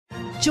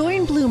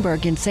Join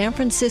Bloomberg in San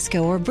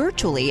Francisco or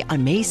virtually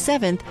on May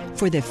 7th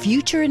for The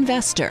Future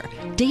Investor,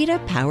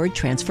 Data-Powered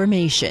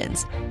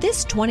Transformations.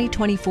 This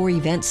 2024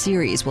 event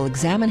series will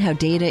examine how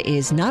data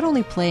is not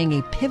only playing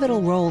a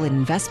pivotal role in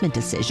investment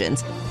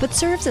decisions, but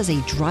serves as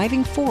a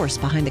driving force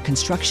behind the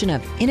construction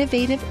of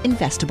innovative,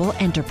 investable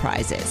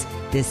enterprises.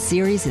 This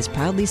series is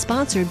proudly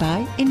sponsored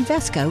by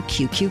Invesco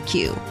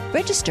QQQ.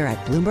 Register at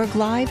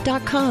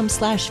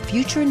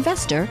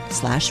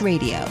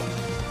bloomberglive.com/futureinvestor/radio.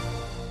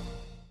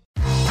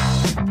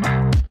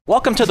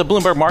 Welcome to the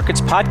Bloomberg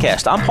Markets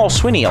Podcast. I'm Paul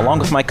Sweeney, along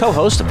with my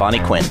co-host, Bonnie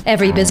Quinn.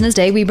 Every business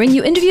day, we bring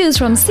you interviews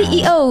from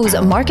CEOs,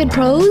 market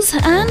pros,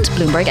 and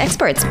Bloomberg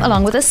experts,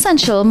 along with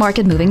essential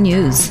market-moving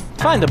news.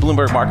 Find the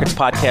Bloomberg Markets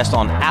Podcast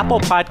on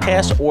Apple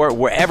Podcasts or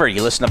wherever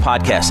you listen to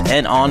podcasts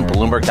and on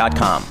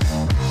Bloomberg.com.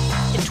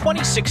 In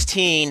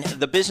 2016,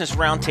 the Business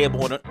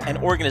Roundtable, an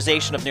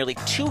organization of nearly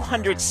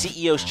 200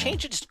 CEOs,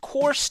 changed its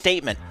core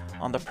statement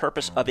on the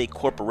purpose of a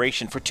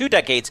corporation. For 2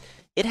 decades,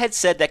 it had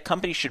said that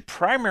companies should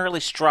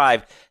primarily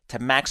strive to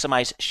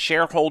maximize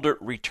shareholder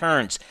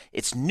returns.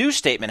 Its new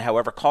statement,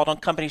 however, called on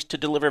companies to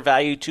deliver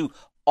value to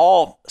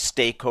all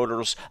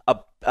stakeholders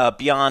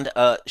beyond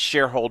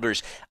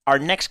shareholders. Our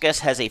next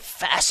guest has a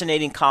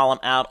fascinating column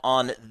out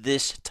on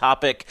this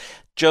topic.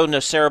 Joe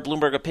Nocera,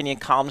 Bloomberg opinion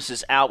columnist,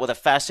 is out with a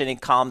fascinating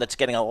column that's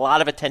getting a lot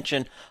of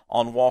attention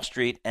on Wall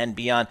Street and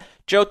beyond.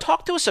 Joe,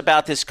 talk to us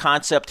about this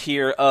concept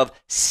here of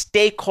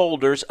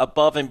stakeholders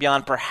above and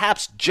beyond,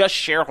 perhaps just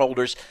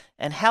shareholders,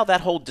 and how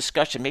that whole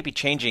discussion may be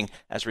changing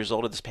as a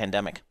result of this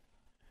pandemic.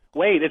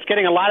 Wait, it's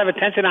getting a lot of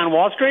attention on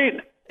Wall Street?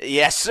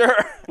 Yes, sir.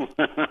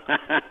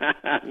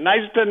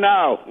 Nice to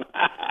know.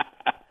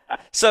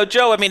 So,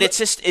 Joe, I mean,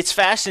 it's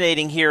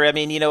fascinating here. I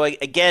mean,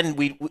 again,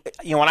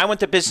 when I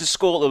went to business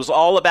school, it was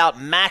all about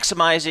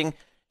maximizing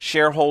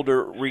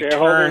shareholder returns.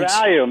 Shareholder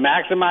value,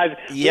 maximize.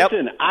 Yep.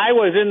 Listen, I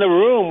was in the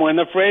room when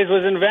the phrase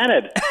was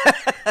invented.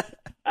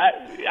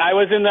 I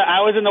was in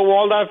the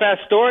Waldorf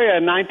Astoria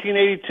in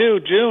 1982,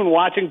 June,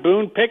 watching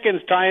Boone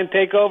Pickens try and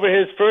take over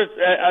his first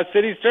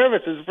city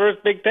service, his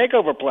first big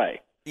takeover play.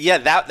 Yeah,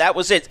 that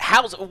was it.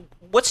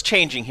 What's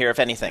changing here, if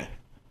anything?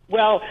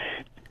 Well,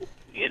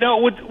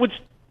 what's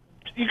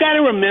you got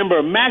to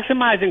remember,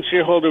 maximizing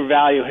shareholder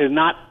value has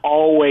not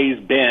always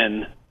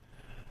been,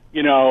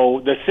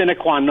 the sine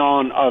qua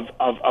non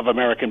of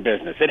American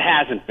business. It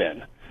hasn't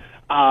been.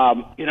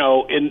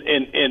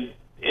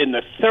 In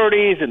the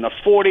 30s, in the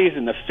 40s,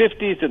 in the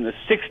 50s, in the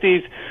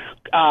 60s,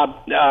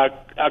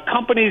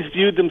 companies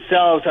viewed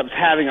themselves as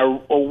having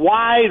a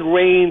wide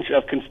range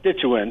of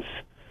constituents,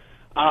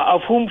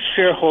 of whom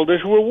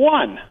shareholders were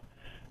one.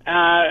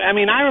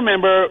 I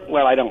remember,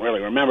 well, I don't really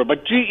remember,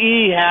 but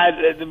GE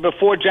had,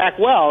 before Jack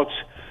Welch,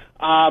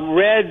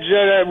 Reg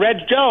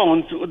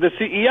Jones, the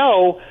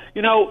CEO,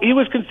 he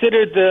was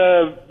considered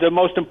the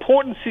most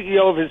important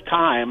CEO of his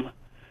time.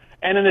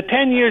 And in the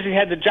 10 years he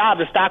had the job,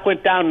 the stock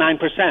went down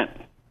 9%.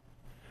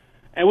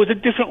 It was a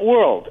different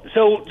world.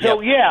 So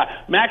yeah,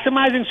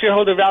 maximizing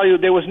shareholder value,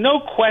 there was no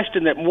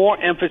question that more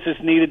emphasis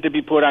needed to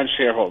be put on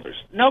shareholders.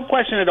 No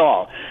question at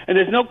all. And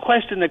there's no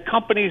question that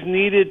companies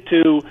needed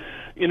to,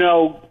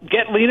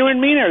 get leaner and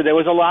meaner. There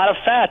was a lot of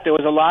fat. There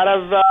was a lot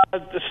of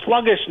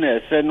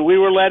sluggishness. And we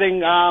were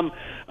letting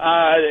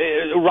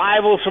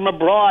rivals from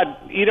abroad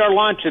eat our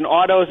lunch in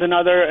autos and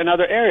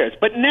other areas.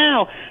 But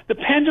now the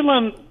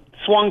pendulum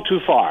swung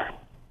too far.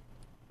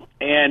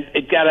 And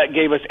it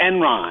gave us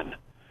Enron.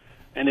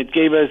 And it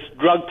gave us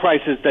drug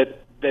prices that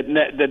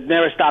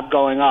never stopped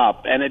going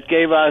up. And it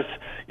gave us,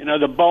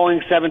 the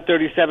Boeing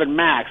 737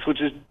 MAX, which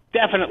is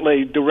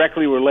definitely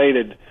directly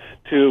related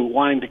to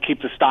wanting to keep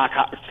the stock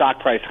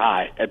price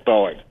high at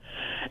Boeing.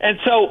 And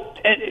so,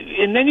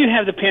 and then you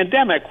have the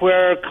pandemic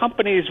where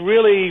companies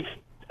really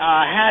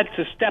had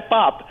to step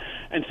up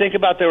and think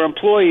about their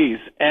employees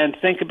and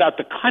think about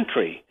the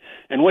country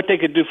and what they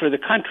could do for the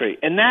country.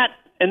 And that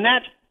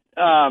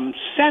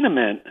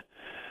sentiment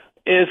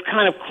is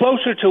kind of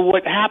closer to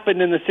what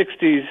happened in the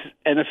 60s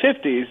and the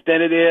 50s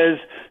than it is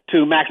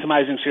to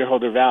maximizing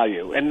shareholder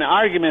value. And the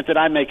argument that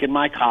I make in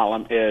my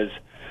column is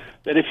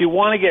that if you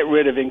want to get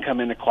rid of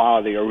income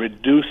inequality or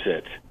reduce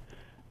it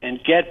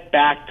and get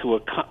back to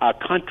a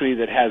country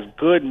that has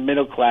good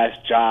middle-class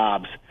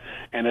jobs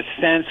and a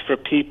sense for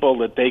people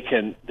that they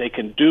can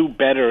do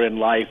better in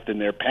life than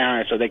their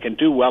parents, or they can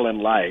do well in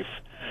life,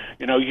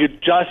 you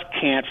just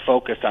can't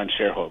focus on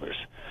shareholders.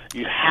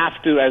 You have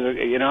to,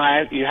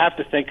 you have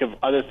to think of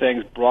other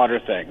things, broader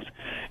things.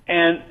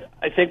 And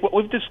I think what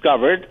we've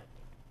discovered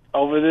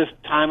over this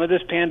time of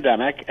this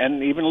pandemic,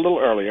 and even a little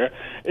earlier,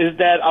 is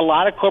that a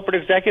lot of corporate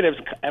executives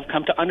have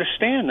come to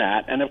understand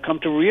that and have come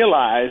to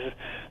realize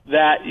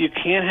that you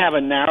can't have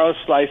a narrow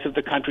slice of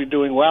the country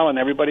doing well and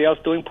everybody else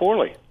doing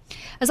poorly.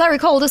 As I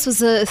recall, this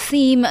was a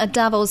theme at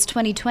Davos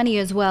 2020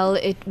 as well.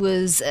 It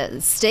was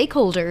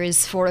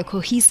stakeholders for a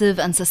cohesive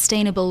and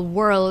sustainable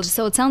world.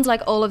 So it sounds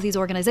like all of these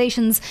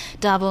organizations,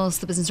 Davos,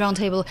 the Business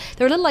Roundtable,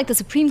 they're a little like the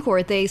Supreme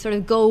Court. They sort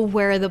of go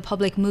where the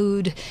public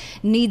mood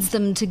needs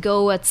them to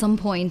go at some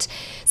point.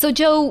 So,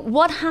 Joe,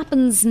 what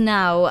happens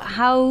now?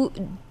 How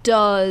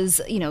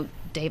does,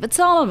 David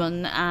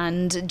Solomon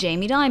and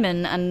Jamie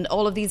Dimon and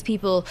all of these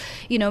people,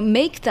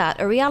 make that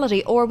a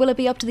reality? Or will it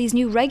be up to these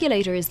new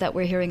regulators that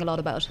we're hearing a lot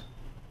about?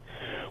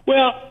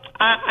 Well,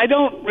 I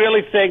don't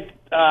really think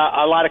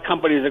a lot of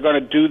companies are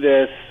going to do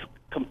this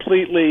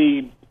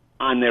completely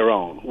on their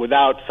own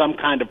without some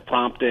kind of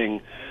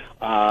prompting.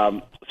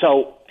 I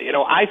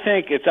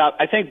think it's up.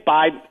 I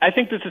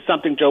think this is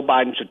something Joe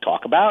Biden should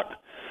talk about.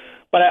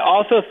 But I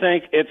also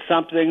think it's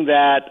something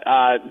that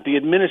the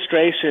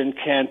administration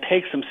can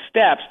take some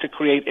steps to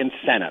create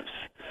incentives.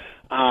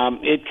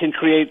 It can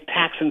create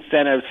tax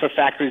incentives for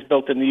factories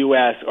built in the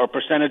U.S. or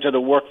percentage of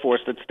the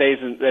workforce that stays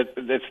in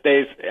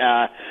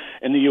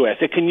the U.S.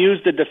 It can use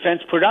the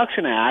Defense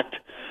Production Act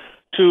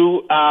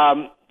to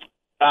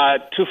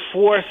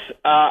force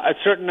a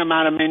certain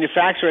amount of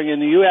manufacturing in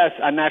the U.S.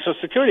 on national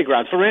security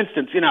grounds. For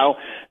instance,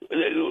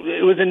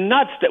 it was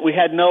nuts that we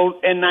had no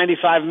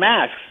N95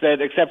 masks,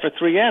 that except for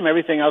 3M,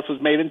 everything else was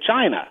made in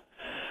China.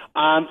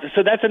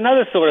 So that's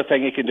another sort of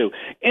thing you can do.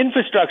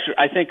 Infrastructure,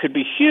 I think, could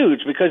be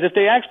huge, because if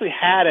they actually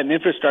had an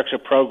infrastructure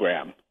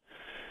program,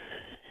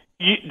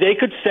 they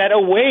could set a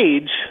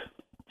wage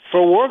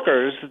for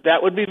workers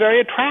that would be very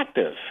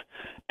attractive,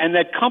 and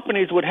that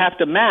companies would have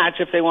to match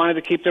if they wanted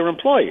to keep their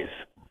employees.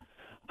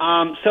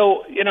 And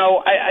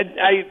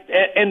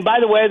by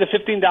the way, the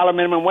 $15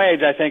 minimum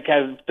wage, I think,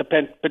 has the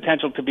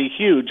potential to be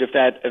huge if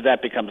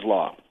that becomes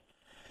law.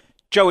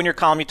 Joe, in your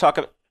column, you talk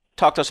to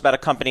us about a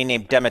company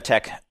named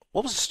Dematec.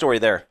 What was the story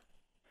there?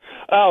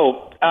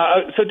 So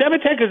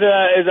Dematec is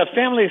a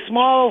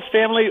small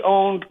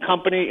family-owned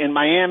company in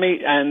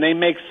Miami, and they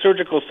make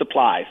surgical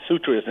supplies,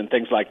 sutures and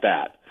things like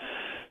that.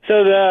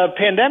 So the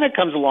pandemic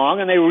comes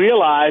along, and they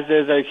realize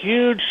there's a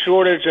huge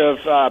shortage of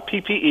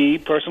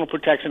PPE, personal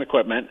protection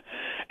equipment,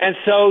 and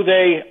so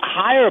they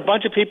hire a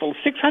bunch of people,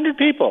 600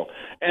 people,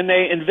 and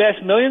they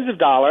invest millions of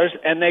dollars,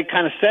 and they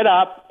kind of set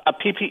up a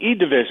PPE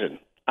division.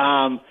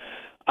 They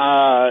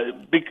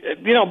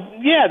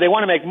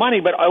want to make money,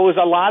 but it was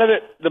a lot of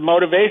it. The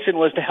motivation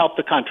was to help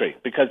the country,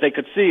 because they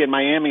could see in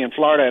Miami and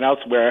Florida and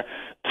elsewhere,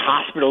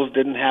 hospitals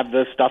didn't have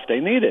the stuff they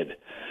needed.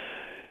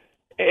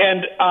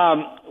 And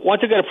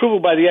once it got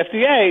approval by the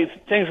FDA,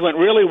 things went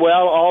really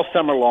well all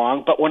summer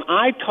long. But when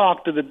I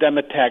talked to the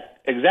Dematec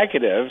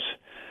executives,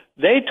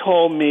 they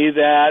told me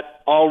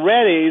that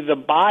already many of the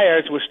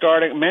buyers were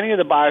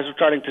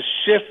starting to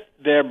shift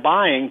their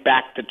buying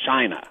back to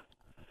China.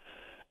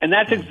 And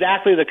that's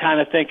exactly the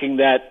kind of thinking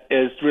that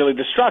is really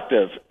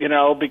destructive,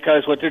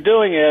 because what they're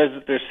doing is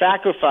they're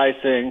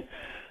sacrificing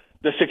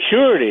the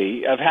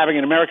security of having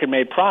an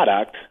American-made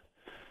product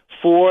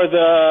for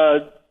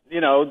the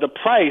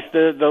price,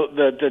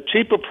 the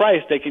cheaper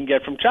price they can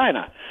get from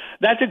China.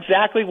 That's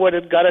exactly what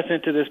had got us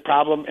into this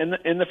problem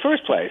in the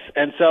first place.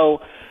 And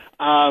so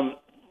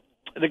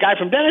the guy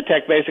from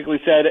Dematec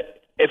basically said,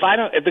 if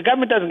the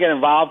government doesn't get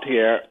involved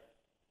here,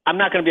 I'm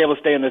not going to be able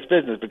to stay in this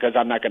business, because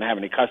I'm not going to have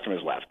any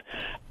customers left.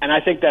 And I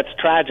think that's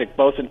tragic,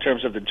 both in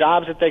terms of the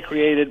jobs that they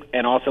created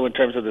and also in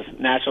terms of the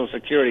national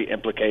security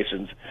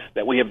implications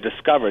that we have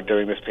discovered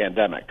during this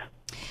pandemic.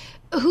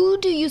 Who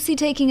do you see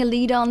taking a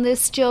lead on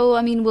this, Joe?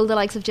 I mean, will the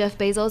likes of Jeff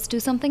Bezos do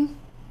something?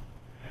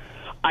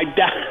 I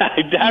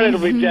doubt it'll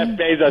be Jeff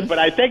Bezos, but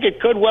I think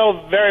it could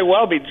very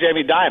well be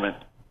Jamie Dimon.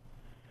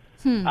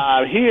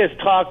 He has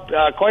talked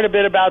quite a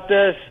bit about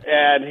this,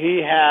 and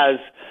he has.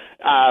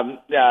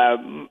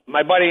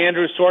 My buddy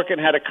Andrew Sorkin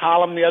had a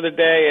column the other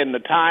day in the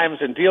Times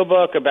and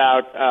DealBook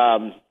about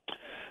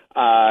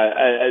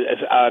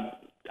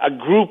a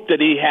group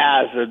that he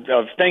has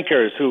of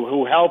thinkers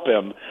who help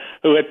him,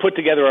 who had put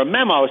together a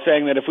memo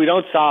saying that if we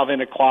don't solve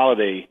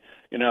inequality,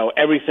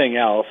 everything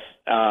else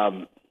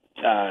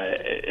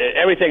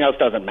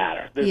doesn't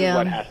matter. This is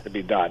what has to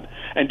be done.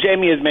 And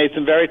Jamie has made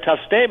some very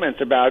tough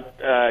statements about,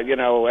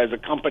 as a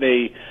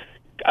company,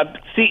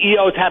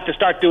 CEOs have to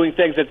start doing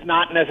things that's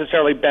not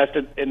necessarily best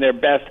in their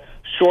best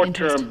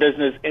short-term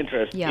business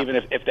interest, even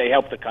if they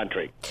help the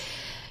country.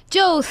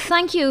 Joe,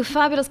 thank you.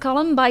 Fabulous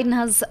column. Biden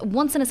has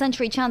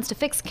once-in-a-century chance to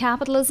fix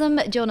capitalism.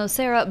 Joe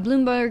Nocera,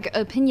 Bloomberg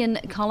opinion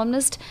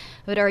columnist.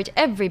 I would urge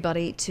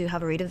everybody to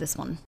have a read of this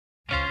one.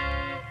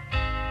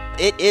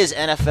 It is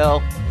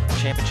NFL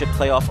Championship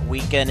playoff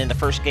weekend. In the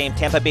first game,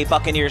 Tampa Bay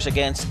Buccaneers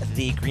against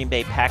the Green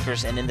Bay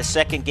Packers. And in the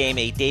second game,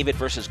 a David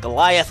versus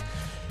Goliath.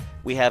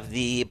 We have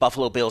the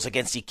Buffalo Bills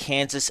against the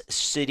Kansas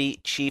City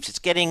Chiefs.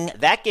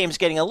 That game's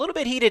getting a little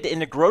bit heated in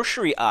the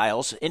grocery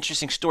aisles.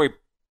 Interesting story.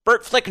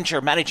 Bert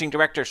Flickinger, Managing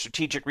Director,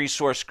 Strategic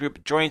Resource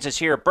Group, joins us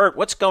here. Bert,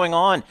 what's going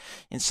on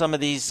in some of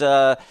these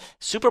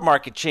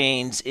supermarket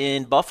chains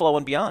in Buffalo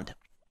and beyond?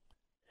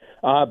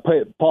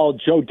 Paul,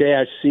 Joe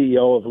Dash,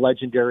 CEO of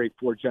legendary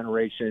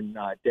four-generation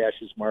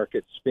Dash's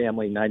Markets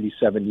family,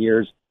 97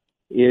 years,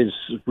 is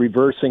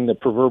reversing the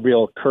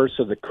proverbial curse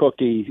of the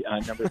cookie,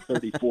 number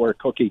 34,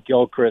 Cookie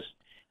Gilchrist,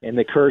 and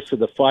the curse of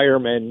the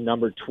fireman,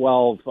 number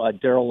 12,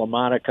 Darryl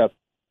LaMonica,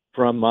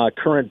 from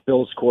current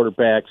Bills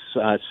quarterbacks,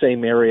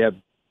 same area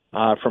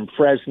from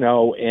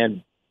Fresno.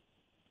 And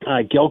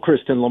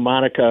Gilchrist and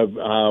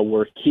LaMonica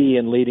were key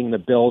in leading the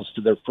Bills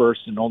to their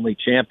first and only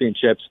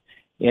championships,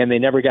 and they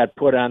never got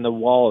put on the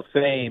Wall of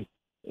Fame.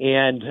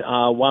 and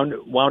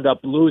wound up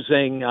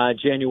losing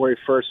January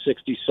 1st,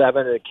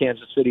 1967 to the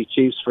Kansas City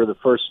Chiefs for the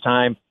first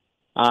time.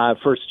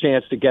 First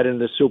chance to get into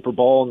the Super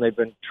Bowl, and they've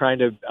been trying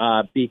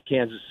to beat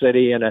Kansas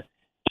City in a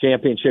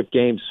championship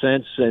game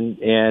since.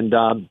 And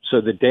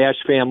so the Dash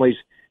family's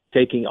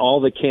taking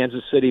all the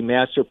Kansas City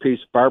Masterpiece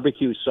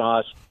barbecue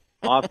sauce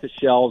off the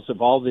shelves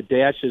of all the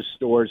Dash's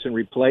stores and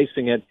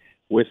replacing it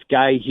with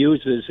Guy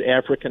Hughes's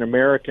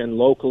African-American,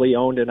 locally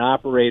owned and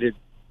operated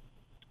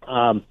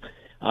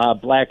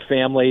black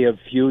family of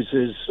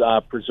Hughes's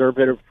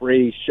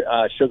preservative-free,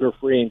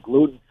 sugar-free, and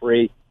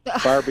gluten-free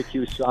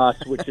barbecue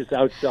sauce, which is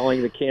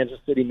outselling the Kansas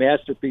City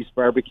Masterpiece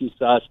barbecue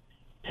sauce.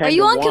 Are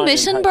you on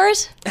commission,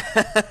 Bert?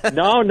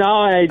 No,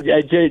 I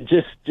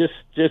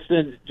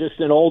just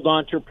an old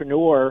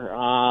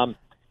entrepreneur,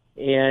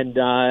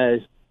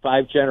 and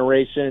 5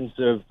 generations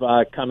of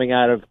coming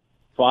out of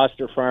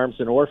foster farms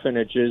and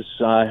orphanages,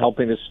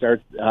 helping to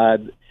start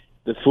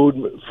the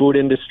food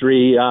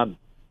industry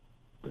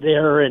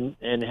there, and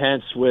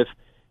hence with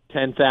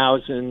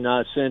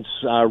 10,000 since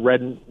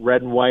red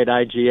and white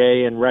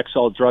IGA and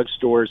Rexall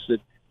drugstores that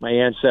my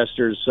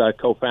ancestors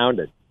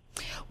co-founded.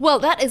 Well,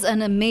 that is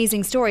an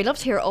amazing story. I'd love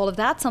to hear all of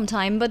that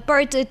sometime. But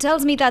Bert, it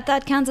tells me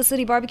that Kansas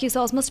City barbecue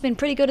sauce must have been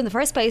pretty good in the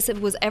first place if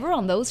it was ever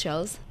on those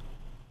shelves.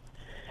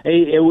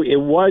 Hey, it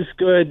was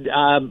good,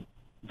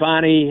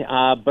 Bonnie,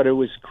 but it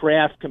was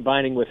Kraft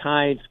combining with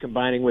Heinz,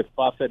 combining with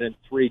Buffett and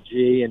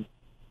 3G, and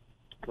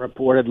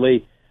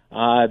reportedly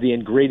the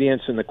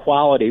ingredients and the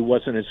quality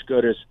wasn't as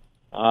good as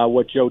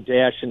what Joe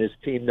Dash and his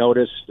team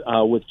noticed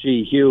with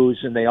G. Hughes,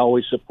 and they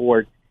always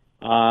support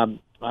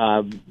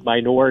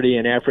minority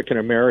and African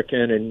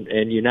American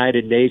and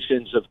United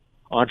Nations of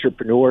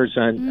entrepreneurs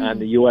on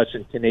the U.S.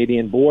 and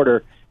Canadian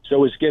border. So it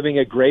was giving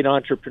a great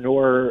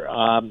entrepreneur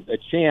a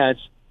chance.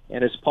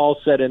 And as Paul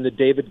said in the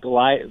David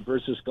Goliath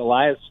versus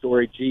Goliath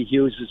story, G.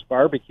 Hughes'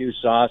 barbecue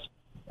sauce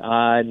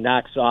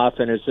knocks off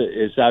and is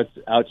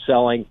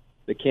outselling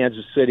the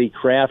Kansas City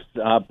Kraft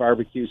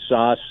barbecue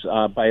sauce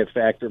by a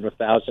factor of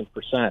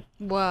 1,000%.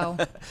 Wow.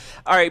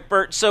 All right,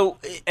 Bert. So,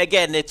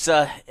 again, it's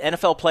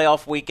NFL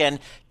playoff weekend.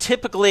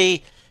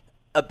 Typically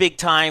a big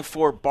time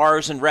for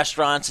bars and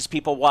restaurants as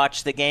people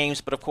watch the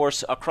games. But, of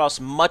course, across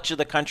much of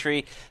the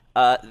country,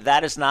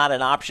 that is not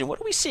an option.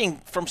 What are we seeing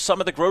from some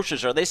of the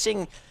grocers? Are they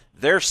seeing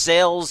their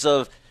sales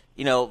of,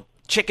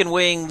 chicken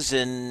wings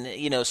and,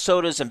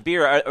 sodas and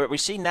beer? Are we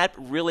seeing that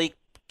really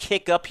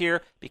kick up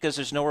here because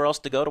there's nowhere else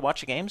to go to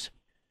watch the games?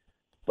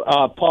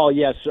 Paul,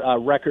 yes,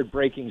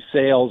 record-breaking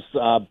sales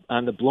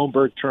on the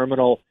Bloomberg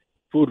terminal.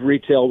 Food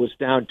retail was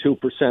down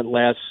 2%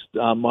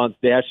 last month.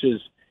 Dash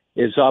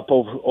is up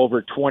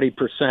over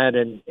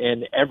 20%,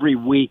 and every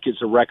week is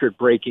a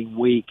record-breaking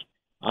week,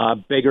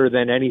 bigger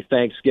than any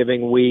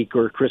Thanksgiving week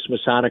or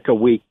Christmas Hanukkah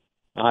week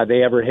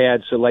they ever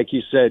had. So like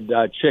you said,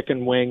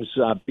 chicken wings,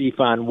 beef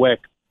on wick,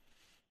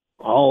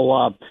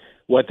 all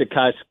what the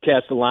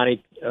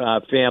Castellani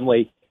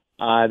family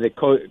that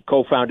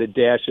co-founded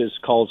Dashes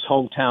calls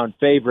hometown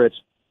favorites.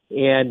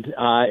 And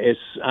it's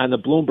on the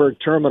Bloomberg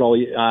terminal,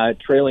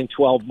 trailing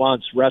 12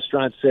 months,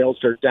 restaurant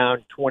sales are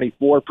down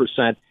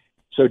 24%.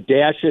 So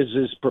Dashes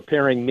is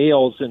preparing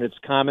meals in its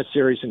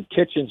commissaries and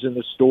kitchens in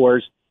the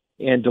stores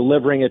and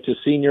delivering it to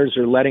seniors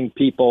or letting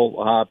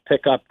people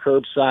pick up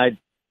curbside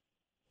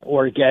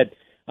or get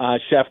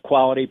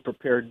chef-quality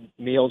prepared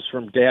meals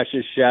from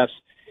Dashes chefs.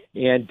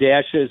 And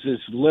Dashes is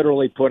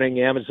literally putting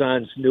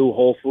Amazon's new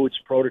Whole Foods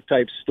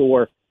prototype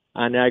store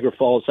on Niagara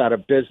Falls out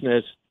of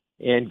business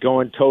and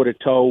going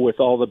toe-to-toe with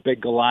all the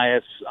big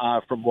Goliaths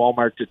from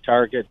Walmart to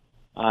Target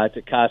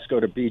to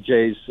Costco to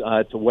BJ's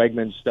to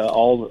Wegmans to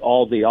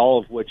all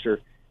of which are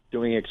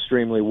doing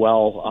extremely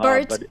well.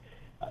 Bert,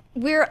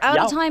 we're out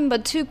of time,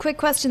 but 2 quick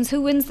questions.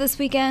 Who wins this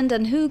weekend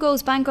and who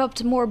goes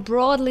bankrupt more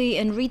broadly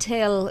in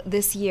retail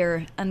this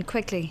year, and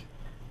quickly?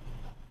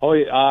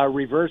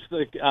 Reverse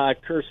the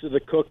curse of the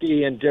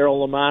cookie and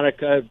Daryl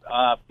LaMonica.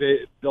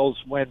 Bills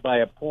win by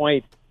a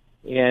point.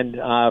 And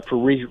for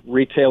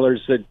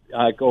retailers that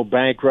go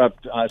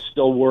bankrupt,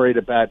 still worried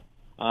about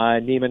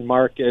Neiman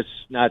Marcus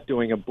not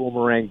doing a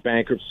boomerang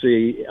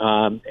bankruptcy,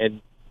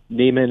 and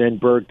Neiman and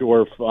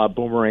Bergdorf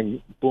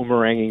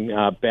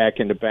boomeranging back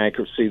into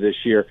bankruptcy this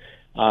year.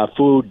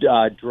 Food,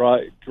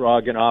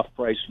 drug, and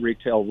off-price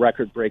retail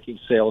record-breaking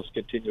sales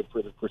continue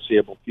for the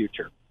foreseeable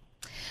future.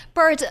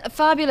 Bert,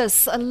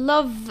 fabulous. I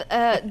love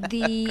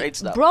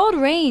the broad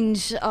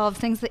range of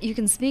things that you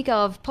can speak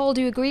of. Paul,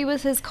 do you agree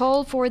with his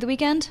call for the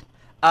weekend?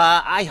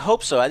 I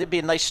hope so. It'd be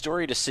a nice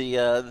story to see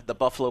the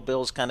Buffalo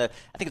Bills I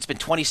think it's been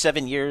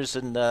 27 years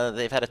and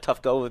they've had a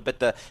tough go, but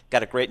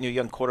got a great new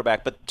young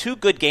quarterback. But 2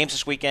 good games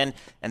this weekend,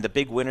 and the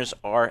big winners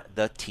are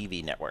the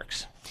TV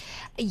networks.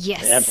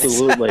 Yes.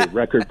 Absolutely.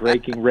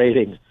 Record-breaking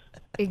ratings.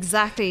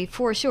 Exactly,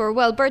 for sure.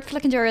 Well, Bert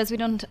Flickinger, as we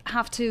don't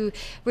have to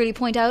really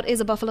point out,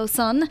 is a Buffalo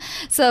Sun.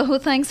 So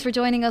thanks for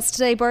joining us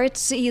today, Bert.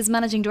 He is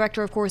Managing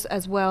Director, of course,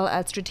 as well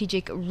at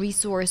Strategic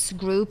Resource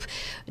Group.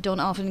 I don't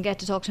often get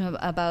to talk to him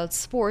about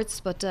sports,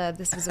 but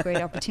this was a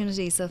great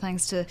opportunity. So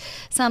thanks to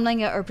Sam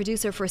Lenga, our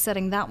producer, for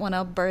setting that one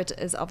up. Bert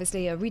is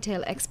obviously a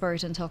retail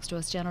expert and talks to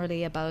us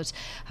generally about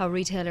how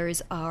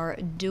retailers are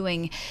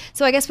doing.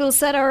 So I guess we'll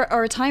set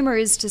our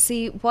timers to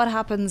see what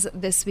happens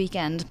this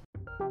weekend.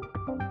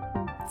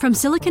 From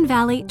Silicon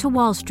Valley to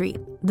Wall Street,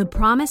 the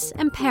promise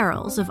and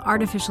perils of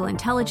artificial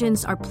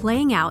intelligence are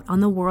playing out on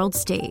the world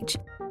stage.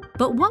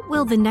 But what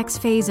will the next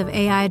phase of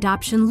AI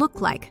adoption look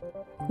like?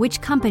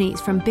 Which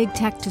companies, from big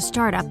tech to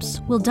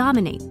startups, will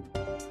dominate?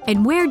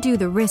 And where do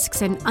the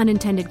risks and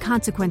unintended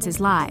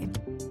consequences lie?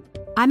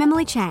 I'm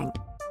Emily Chang.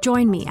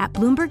 Join me at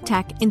Bloomberg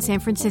Tech in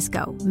San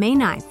Francisco, May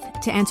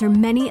 9th, to answer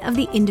many of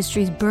the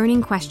industry's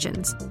burning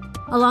questions,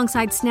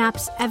 alongside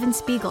Snap's Evan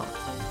Spiegel,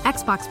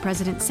 Xbox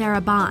President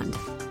Sarah Bond,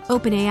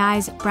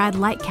 OpenAI's Brad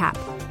Lightcap,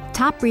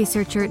 top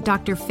researcher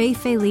Dr. Fei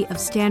Li of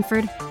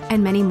Stanford,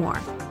 and many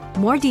more.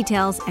 More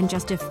details and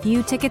just a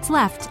few tickets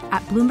left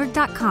at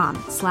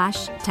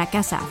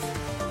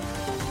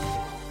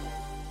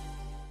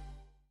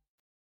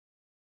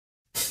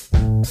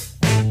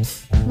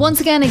Bloomberg.com/TechSF.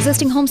 Once again,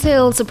 existing home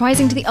sales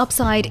surprising to the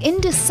upside.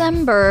 In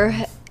December,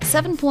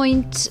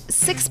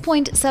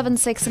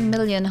 6.76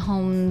 million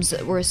homes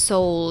were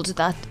sold.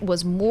 That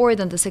was more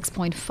than the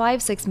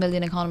 6.56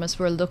 million economists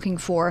were looking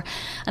for.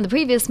 And the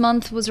previous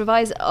month was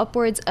revised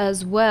upwards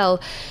as well.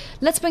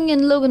 Let's bring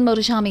in Logan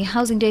Motoshami,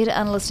 housing data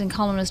analyst and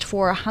columnist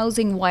for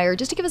Housing Wire,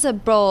 just to give us a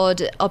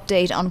broad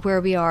update on where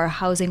we are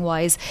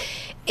housing-wise.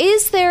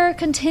 Is there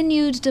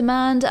continued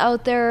demand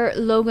out there,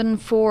 Logan,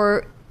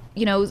 for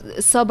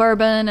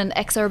suburban and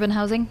ex-urban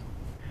housing?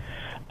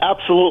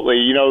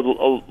 Absolutely.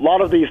 A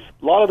lot of this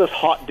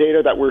hot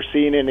data that we're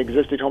seeing in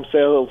existing home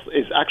sales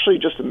is actually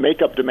just a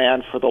make-up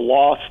demand for the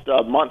lost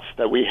months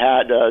that we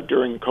had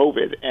during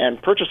COVID. And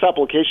purchase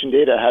application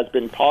data has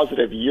been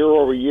positive year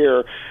over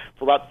year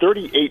for about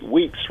 38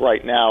 weeks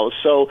right now.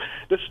 So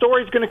the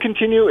story is going to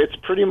continue. It's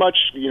pretty much,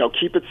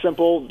 keep it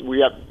simple.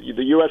 The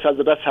U.S. has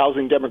the best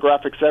housing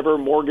demographics ever.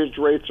 Mortgage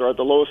rates are at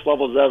the lowest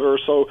levels ever.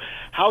 So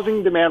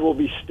housing demand will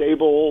be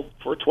stable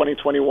for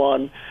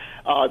 2021.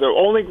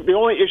 The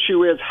only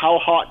issue is how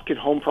hot can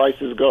home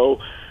prices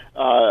go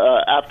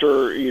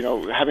after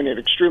having an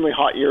extremely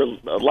hot year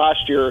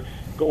last year,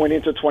 going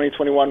into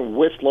 2021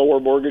 with lower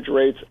mortgage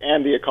rates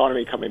and the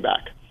economy coming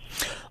back.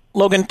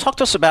 Logan, talk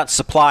to us about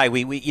supply.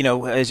 We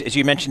as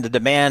you mentioned, the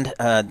demand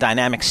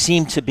dynamics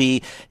seem to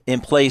be in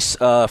place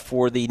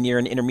for the near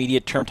and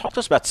intermediate term. Talk to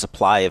us about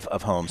supply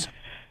of homes.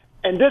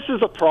 And this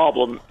is a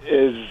problem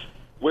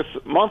with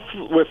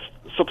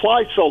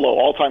supply so low,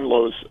 all-time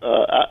lows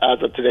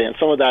as of today, and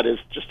some of that is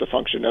just a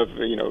function of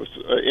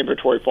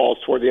inventory falls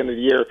toward the end of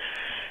the year.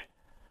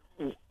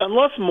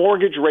 Unless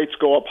mortgage rates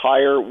go up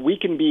higher, we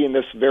can be in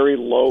this very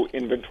low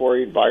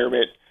inventory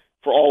environment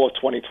for all of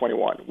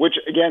 2021. Which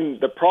again,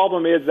 the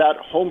problem is that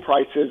home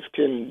prices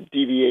can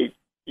deviate,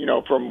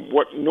 from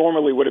what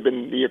normally would have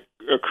been the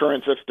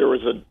occurrence if there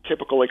was a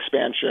typical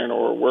expansion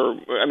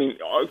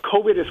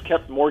COVID has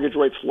kept mortgage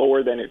rates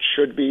lower than it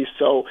should be.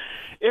 So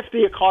if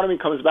the economy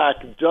comes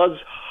back, does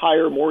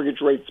higher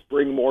mortgage rates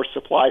bring more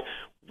supply?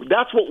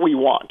 That's what we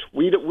want.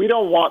 We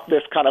don't want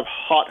this kind of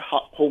hot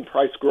home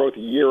price growth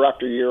year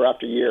after year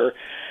after year.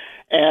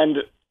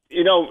 And,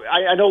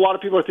 I know a lot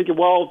of people are thinking,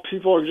 well,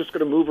 people are just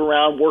going to move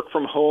around, work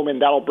from home,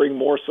 and that'll bring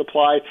more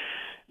supply.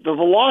 The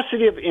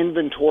velocity of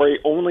inventory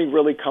only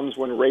really comes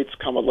when rates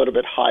come a little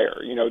bit higher.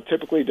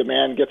 Typically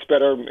demand gets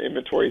better,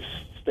 inventories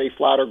stay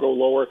flat or go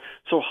lower.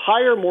 So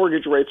higher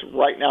mortgage rates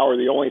right now are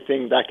the only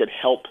thing that could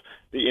help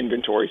the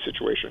inventory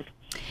situation.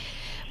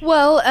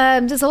 Well,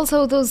 there's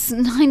also those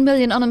 9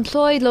 million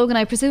unemployed, Logan.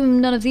 I presume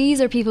none of these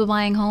are people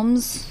buying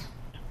homes?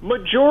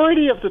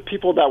 Majority of the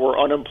people that were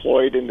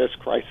unemployed in this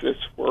crisis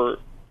were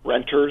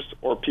renters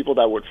or people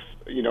that would,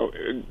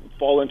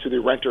 fall into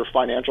the renter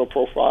financial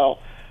profile.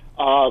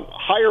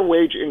 Higher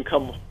wage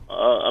income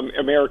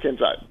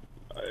Americans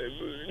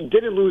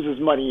didn't lose as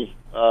many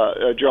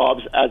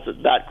jobs as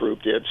that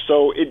group did.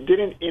 So it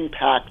didn't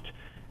impact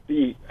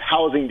the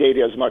housing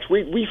data as much.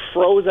 We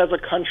froze as a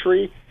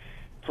country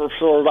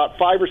for about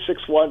 5 or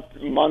 6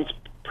 months.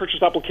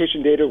 Purchase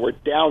application data were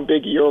down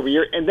big year over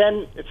year, and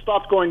then it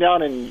stopped going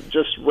down and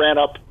just ran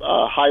up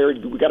higher.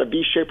 We got a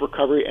V-shaped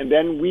recovery, and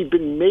then we've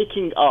been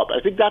making up.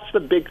 I think that's the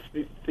big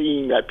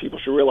theme that people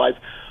should realize.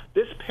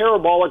 This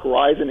parabolic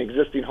rise in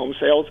existing home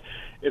sales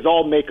is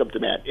all make-up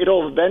demand.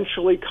 It'll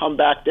eventually come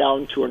back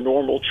down to a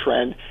normal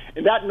trend,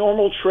 and that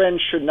normal trend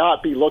should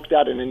not be looked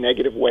at in a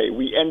negative way.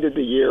 We ended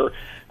the year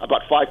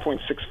about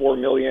 5.64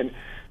 million,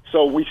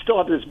 so we still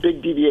have this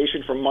big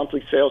deviation from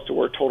monthly sales to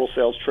where total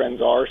sales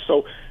trends are.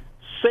 So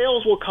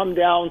sales will come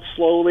down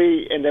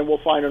slowly, and then we'll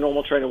find a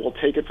normal trend, and we'll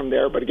take it from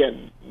there. But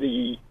again,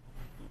 the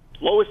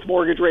lowest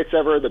mortgage rates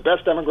ever, the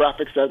best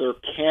demographics ever,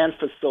 can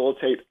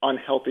facilitate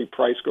unhealthy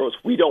price growth.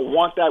 We don't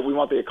want that. We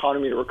want the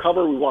economy to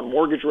recover. We want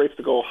mortgage rates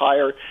to go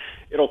higher.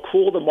 It'll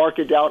cool the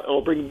market down.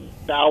 It'll bring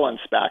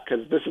balance back,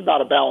 because this is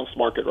not a balanced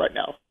market right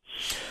now.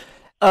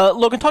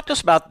 Logan, talk to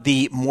us about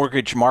the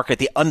mortgage market,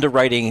 the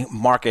underwriting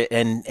market,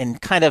 and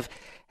kind of,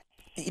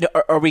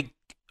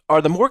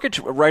 are the mortgage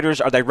writers,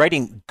 are they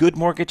writing good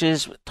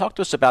mortgages? Talk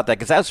to us about that,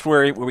 because that's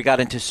where we got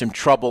into some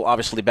trouble,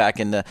 obviously, back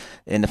in the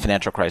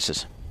financial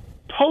crisis.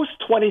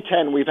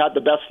 Post-2010, we've had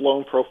the best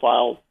loan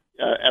profile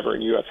ever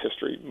in U.S.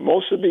 history.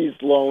 Most of these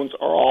loans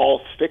are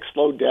all fixed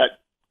low debt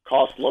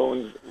cost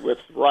loans with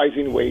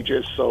rising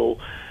wages. So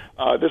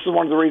this is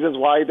one of the reasons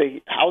why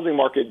the housing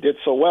market did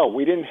so well.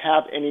 We didn't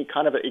have any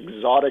kind of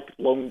exotic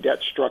loan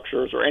debt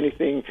structures or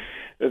anything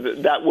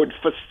that would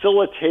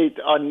facilitate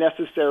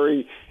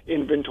unnecessary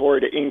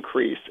inventory to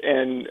increase.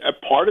 And a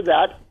part of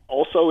that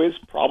also is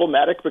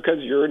problematic, because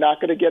you're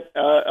not going to get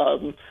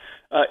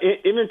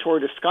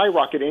inventory to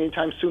skyrocket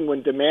anytime soon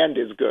when demand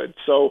is good.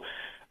 So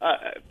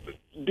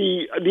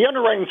the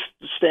underwriting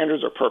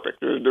standards are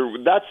perfect.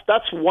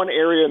 That's one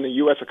area in the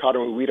U.S.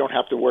 economy we don't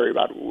have to worry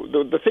about.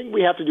 The thing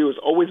we have to do is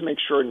always make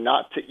sure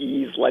not to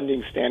ease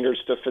lending standards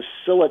to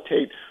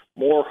facilitate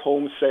more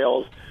home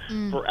sales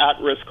for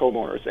at-risk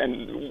homeowners.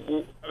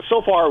 And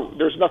so far,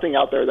 there's nothing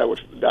out there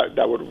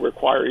that would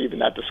require even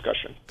that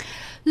discussion.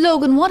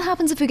 Logan, what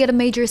happens if we get a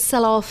major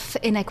sell-off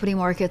in equity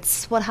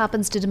markets? What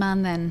happens to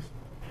demand then?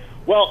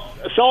 Well,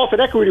 sell-off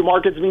in equity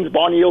markets means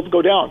bond yields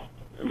go down.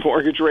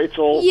 Mortgage rates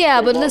will...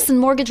 Yeah, but listen,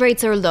 mortgage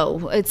rates are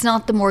low. It's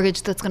not the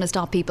mortgage that's going to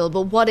stop people.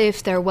 But what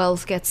if their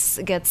wealth gets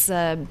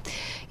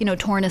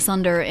torn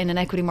asunder in an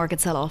equity market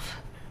sell-off?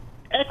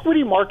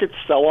 Equity market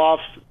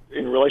sell-off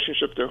in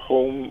relationship to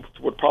homes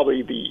would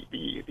probably be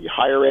the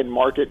higher-end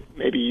market.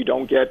 Maybe you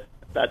don't get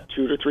that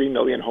 2 to 3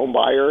 million home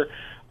buyer.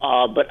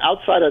 But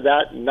outside of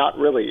that, not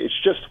really. It's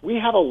just we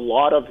have a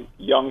lot of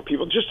young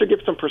people. Just to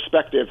give some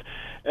perspective,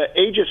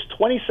 ages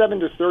 27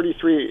 to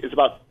 33 is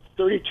about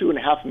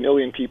 32.5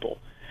 million people.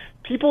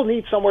 People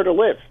need somewhere to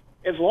live.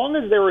 As long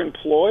as they're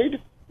employed,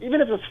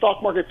 even if the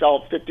stock market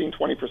fell 15,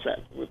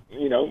 20%,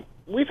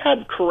 we've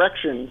had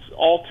corrections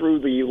all through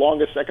the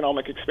longest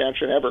economic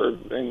expansion ever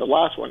in the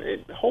last one.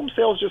 Home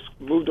sales just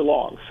moved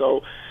along.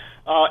 So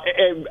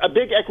a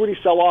big equity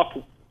sell-off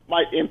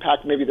might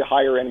impact maybe the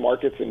higher-end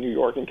markets in New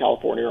York and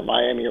California or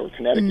Miami or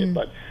Connecticut,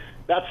 but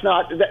that's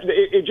not.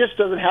 It just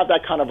doesn't have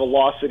that kind of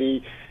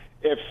velocity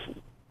if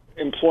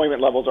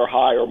employment levels are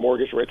high or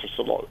mortgage rates are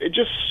so low. It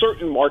just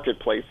certain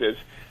marketplaces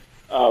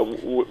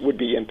would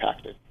be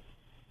impacted.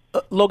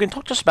 Logan,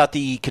 talk to us about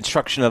the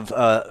construction of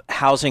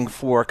housing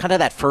for kind of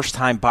that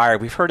first-time buyer.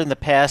 We've heard in the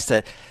past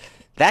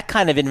that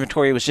kind of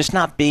inventory was just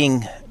not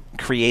being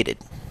created.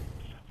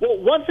 Well,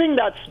 one thing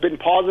that's been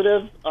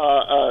positive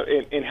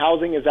in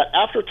housing is that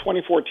after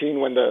 2014,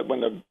 when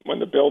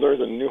the builders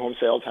and new home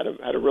sales had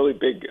a really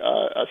big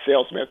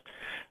sales myth,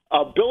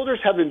 builders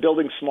have been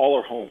building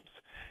smaller homes.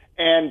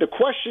 And the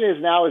question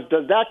is now,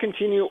 does that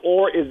continue,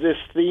 or is this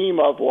theme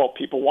of, well,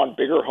 people want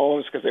bigger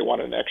homes because they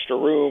want an extra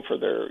room for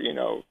their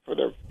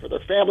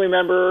family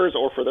members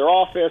or for their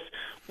office?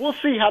 We'll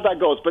see how that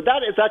goes. But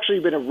that has actually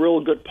been a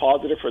real good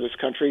positive for this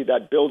country,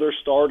 that builders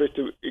started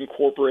to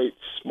incorporate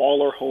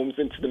smaller homes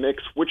into the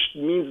mix, which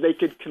means they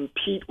could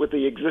compete with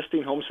the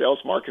existing home sales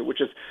market,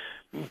 which is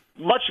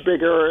much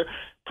bigger,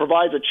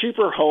 provides a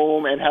cheaper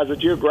home, and has a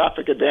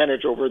geographic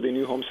advantage over the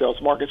new home sales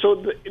market. So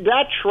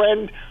that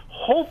trend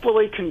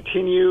hopefully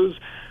continues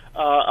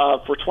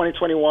for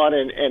 2021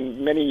 and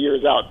many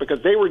years out,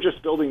 because they were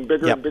just building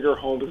bigger and bigger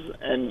homes,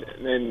 and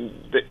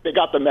they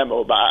got the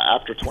memo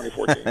after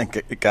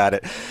 2014. Got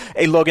it.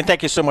 Hey, Logan,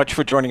 thank you so much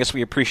for joining us.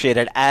 We appreciate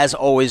it. As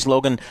always,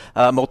 Logan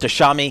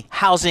Mohtashami,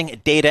 housing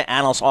data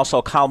analyst, also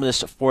a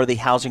columnist for the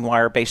Housing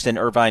Wire based in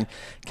Irvine,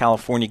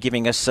 California,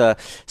 giving us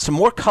some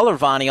more color,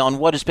 Vani, on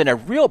what has been a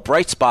real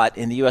bright spot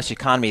in the U.S.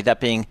 economy,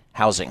 that being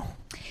housing.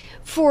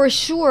 For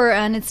sure,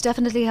 and it's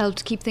definitely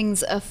helped keep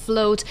things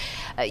afloat.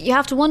 You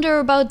have to wonder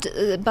about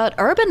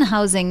urban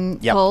housing,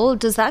 Paul.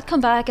 Does that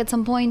come back at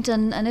some point,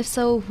 and if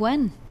so,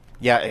 when?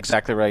 Yeah,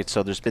 exactly right.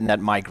 So there's been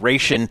that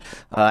migration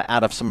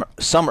out of some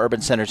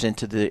urban centers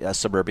into the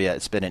suburbia.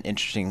 It's been an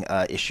interesting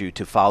issue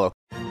to follow.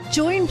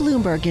 Join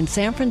Bloomberg in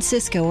San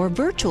Francisco or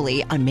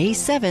virtually on May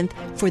 7th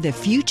for The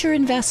Future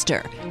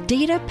Investor,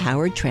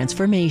 Data-Powered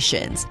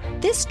Transformations.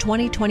 This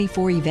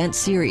 2024 event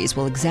series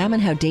will examine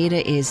how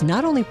data is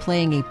not only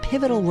playing a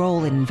pivotal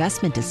role in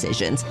investment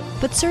decisions,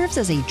 but serves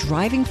as a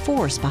driving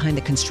force behind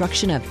the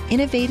construction of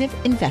innovative,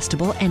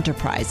 investable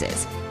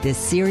enterprises. This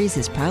series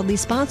is proudly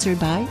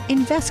sponsored by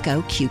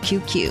Invesco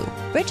QQQ.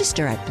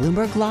 Register at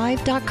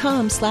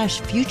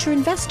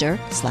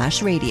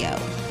BloombergLive.com/futureinvestor/radio.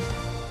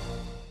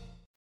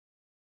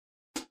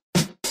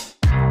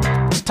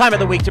 Time of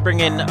the week to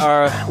bring in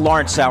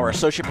Lauren Sauer,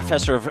 Associate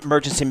Professor of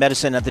Emergency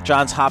Medicine at the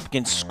Johns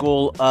Hopkins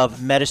School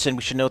of Medicine.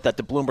 We should note that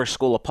the Bloomberg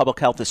School of Public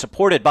Health is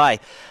supported by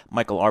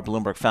Michael R.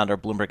 Bloomberg, founder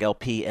of Bloomberg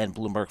LP and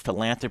Bloomberg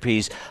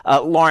Philanthropies.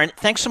 Lauren,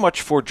 thanks so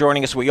much for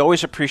joining us. We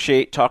always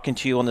appreciate talking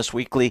to you on this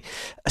weekly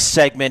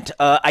segment.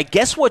 I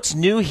guess what's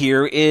new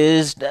here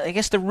is, the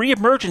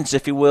reemergence,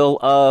 if you will,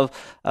 of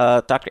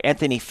Dr.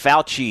 Anthony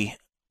Fauci.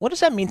 What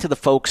does that mean to the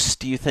folks,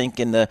 do you think,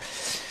 in the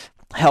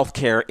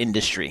healthcare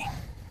industry?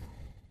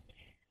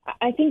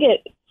 I think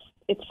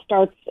it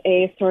starts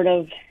a sort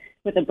of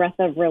with a breath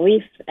of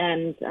relief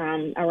and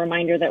a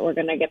reminder that we're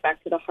going to get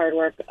back to the hard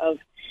work of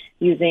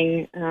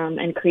using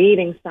and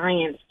creating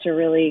science to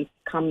really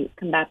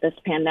combat this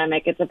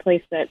pandemic. It's a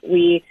place that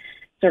we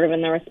sort of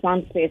in the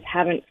response space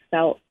haven't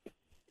felt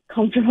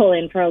comfortable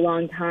in for a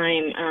long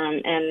time.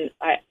 And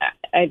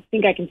I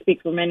think I can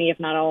speak for many, if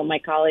not all of my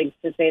colleagues,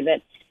 to say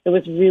that it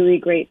was really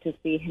great to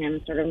see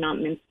him sort of not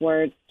mince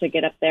words, to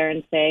get up there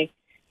and say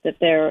that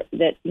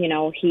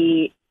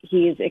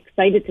he is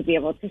excited to be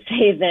able to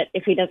say that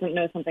if he doesn't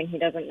know something, he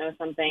doesn't know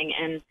something,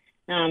 and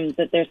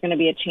that there's going to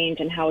be a change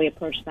in how we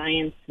approach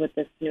science with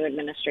this new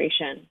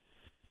administration.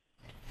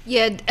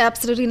 Yeah,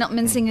 absolutely not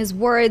mincing his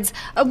words.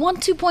 I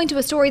want to point to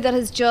a story that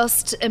has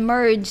just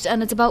emerged,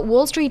 and it's about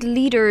Wall Street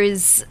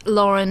leaders,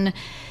 Lauren,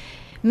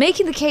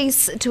 making the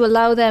case to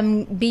allow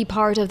them be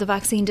part of the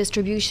vaccine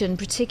distribution,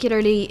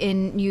 particularly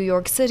in New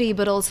York City,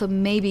 but also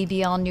maybe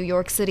beyond New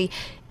York City.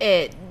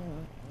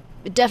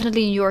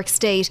 Definitely New York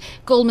State.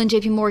 Goldman,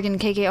 JP Morgan,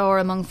 KKR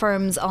among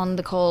firms on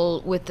the call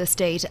with the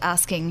state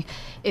asking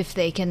if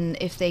they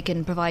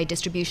can provide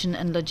distribution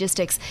and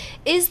logistics.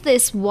 Is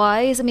this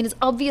wise? I mean, it's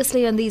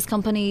obviously in these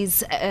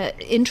companies'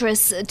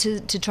 interests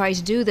to try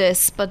to do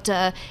this, but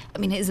I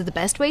mean, is it the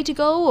best way to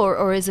go,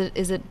 or is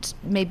it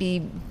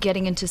maybe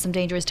getting into some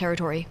dangerous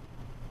territory?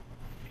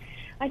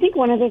 I think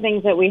one of the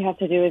things that we have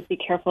to do is be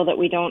careful that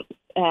we don't,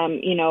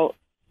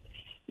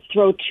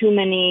 throw too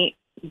many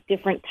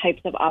different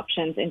types of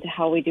options into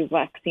how we do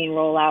vaccine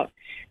rollout.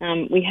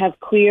 We have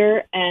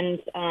clear and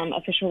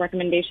official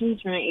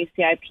recommendations from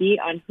ACIP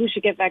on who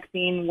should get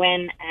vaccine,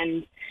 when,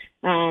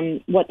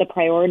 and what the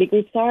priority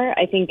groups are.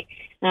 I think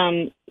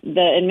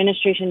the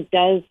administration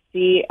does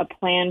see a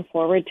plan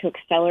forward to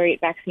accelerate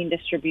vaccine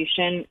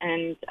distribution,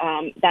 and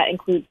that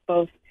includes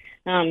both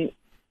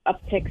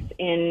upticks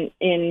in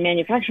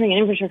manufacturing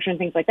and infrastructure and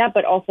things like that,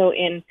 but also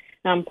in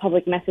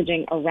public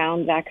messaging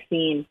around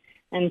vaccine.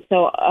 And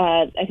so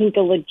I think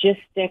the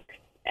logistics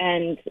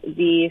and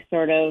the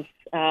sort of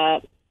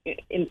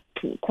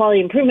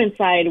quality improvement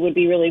side would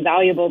be really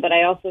valuable. But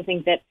I also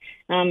think that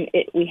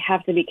we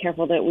have to be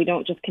careful that we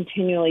don't just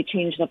continually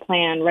change the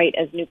plan right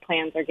as new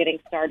plans are getting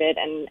started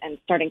and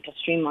starting to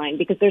streamline,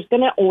 because there's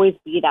going to always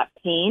be that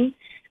pain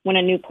when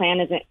a new plan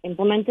is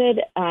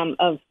implemented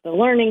of the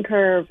learning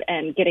curve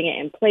and getting it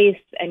in place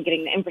and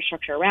getting the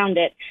infrastructure around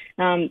it.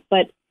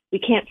 But we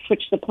can't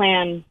switch the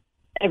plan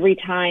every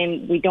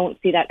time we don't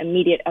see that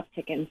immediate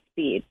uptick in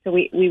speed. So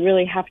we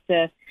really have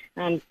to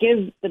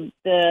give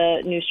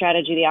the new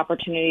strategy the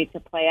opportunity to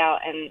play out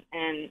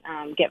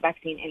and get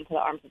vaccine into the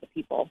arms of the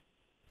people.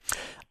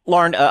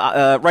 Lauren,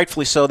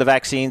 rightfully so, the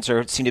vaccines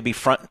seem to be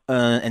front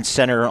and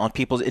center in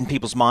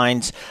people's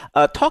minds.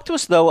 Talk to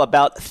us, though,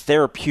 about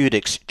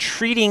therapeutics,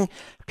 treating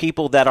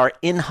people that are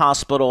in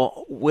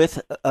hospital with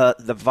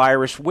the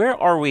virus. Where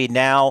are we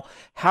now?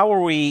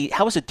 How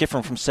is it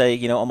different from,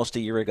 say, almost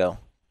a year ago?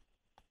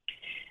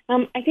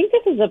 I think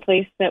this is a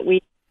place that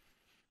we...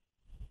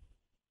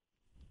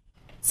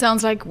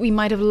 Sounds like we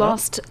might have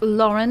lost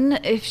Lauren.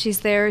 If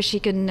she's there, she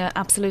can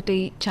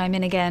absolutely chime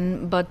in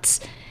again. But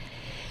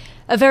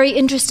a very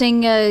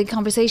interesting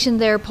conversation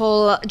there,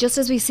 Paul. Just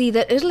as we see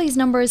that Italy's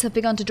numbers have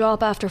begun to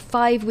drop after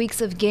 5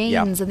 weeks of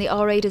gains, and the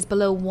R rate is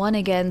below 1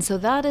 again. So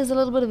that is a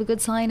little bit of a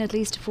good sign, at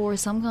least for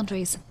some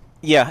countries.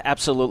 Yeah,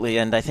 absolutely.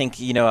 And I think,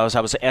 I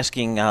was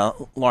asking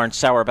Lauren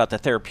Sauer about the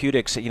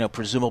therapeutics.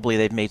 Presumably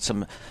they've made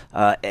some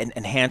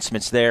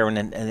enhancements there,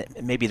 and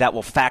maybe that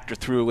will factor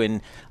through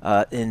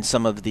in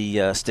some of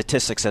the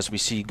statistics as we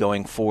see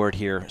going forward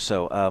here.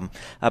 So,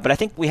 but I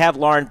think we have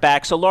Lauren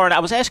back. So, Lauren, I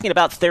was asking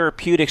about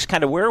therapeutics.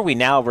 Kind of where are we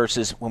now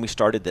versus when we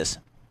started this?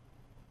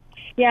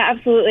 Yeah,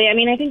 absolutely. I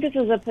mean, I think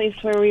this is a place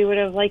where we would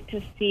have liked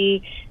to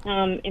see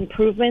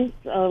improvements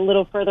a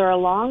little further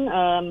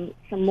along,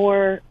 some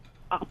more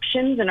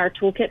options in our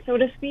toolkit, so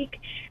to speak.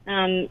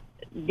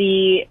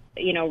 The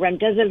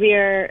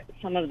remdesivir,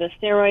 some of the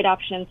steroid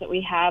options that we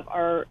have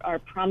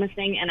are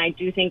promising, and I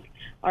do think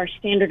our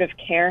standard of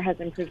care has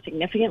improved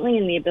significantly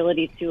in the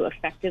ability to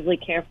effectively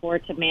care for,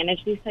 to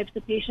manage these types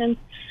of patients.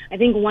 I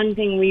think one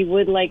thing we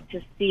would like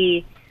to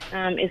see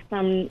is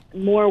some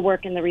more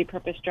work in the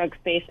repurposed drug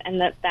space,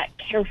 and that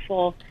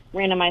careful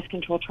randomized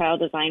control trial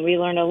design. We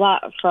learned a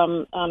lot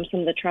from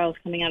some of the trials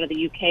coming out of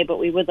the UK, but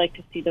we would like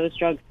to see those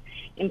drugs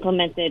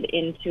implemented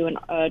into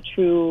a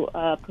true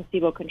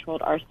placebo-controlled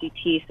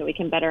RCT so we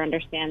can better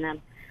understand them.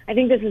 I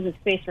think this is a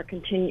space we're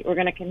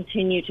going to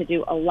continue to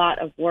do a lot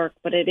of work,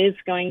 but it is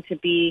going to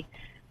be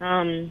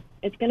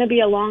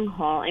a long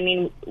haul. I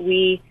mean,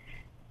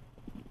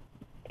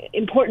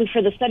 important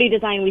for the study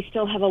design. We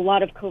still have a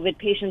lot of COVID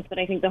patients, but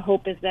I think the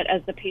hope is that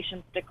as the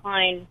patients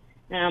decline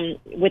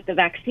with the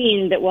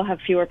vaccine, that we'll have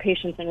fewer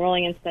patients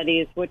enrolling in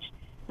studies, which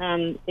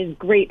is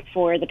great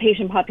for the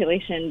patient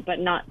population, but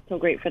not so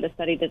great for the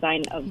study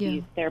design of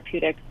these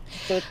therapeutics.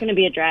 So it's going to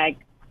be a drag.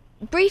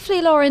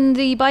 Briefly, Lauren,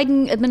 the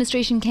Biden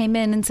administration came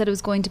in and said it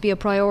was going to be a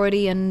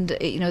priority, and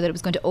that it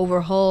was going to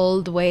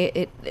overhaul the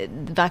way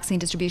vaccine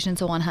distribution and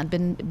so on had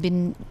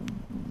been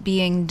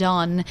being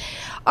done.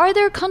 Are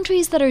there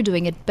countries that are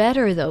doing it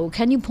better, though?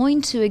 Can you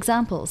point to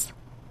examples?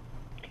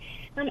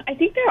 I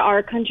think there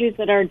are countries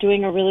that are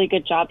doing a really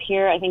good job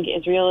here. I think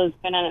Israel has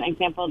been an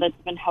example that's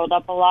been held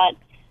up a lot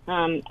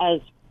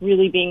as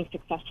really being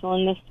successful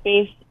in this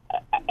space.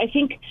 I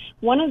think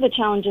one of the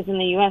challenges in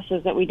the U.S.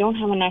 is that we don't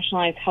have a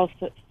nationalized health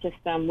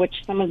system, which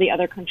some of the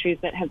other countries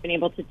that have been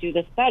able to do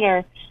this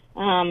better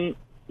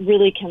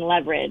really can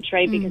leverage,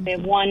 right? Because they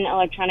have one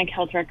electronic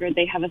health record,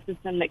 they have a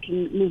system that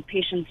can move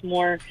patients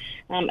more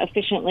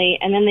efficiently,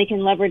 and then they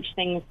can leverage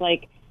things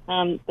like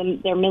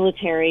their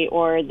military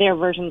or their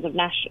versions of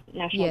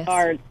National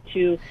Guards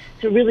to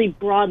really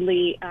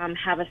broadly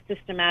have a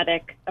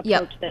systematic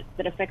approach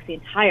that affects the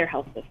entire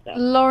health system.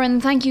 Lauren,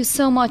 thank you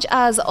so much.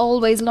 As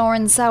always,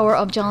 Lauren Sauer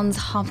of Johns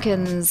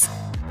Hopkins.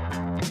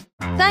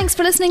 Thanks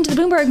for listening to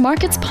the Bloomberg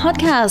Markets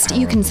Podcast.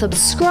 You can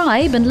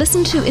subscribe and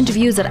listen to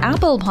interviews at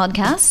Apple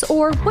Podcasts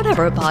or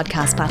whatever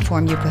podcast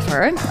platform you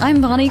prefer.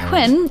 I'm Bonnie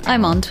Quinn.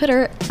 I'm on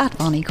Twitter at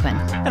Bonnie Quinn.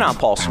 And I'm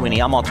Paul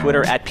Sweeney. I'm on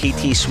Twitter at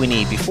PT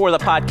Sweeney. Before the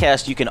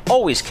podcast, you can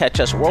always catch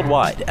us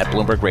worldwide at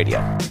Bloomberg Radio.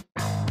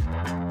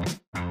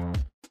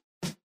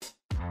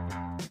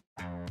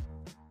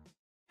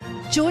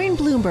 Join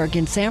Bloomberg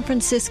in San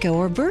Francisco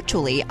or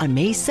virtually on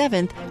May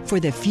 7th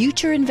for The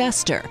Future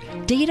Investor,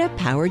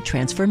 Data-Powered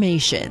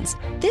Transformations.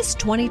 This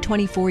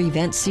 2024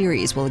 event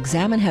series will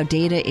examine how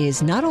data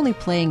is not only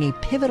playing a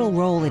pivotal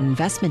role in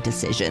investment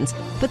decisions,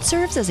 but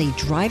serves as a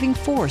driving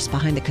force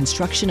behind the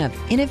construction of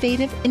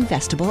innovative,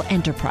 investable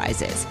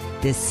enterprises.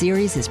 This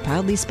series is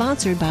proudly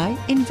sponsored by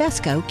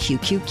Invesco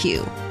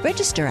QQQ.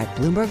 Register at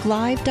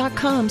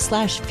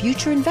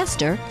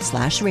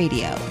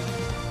BloombergLive.com/futureinvestor/radio.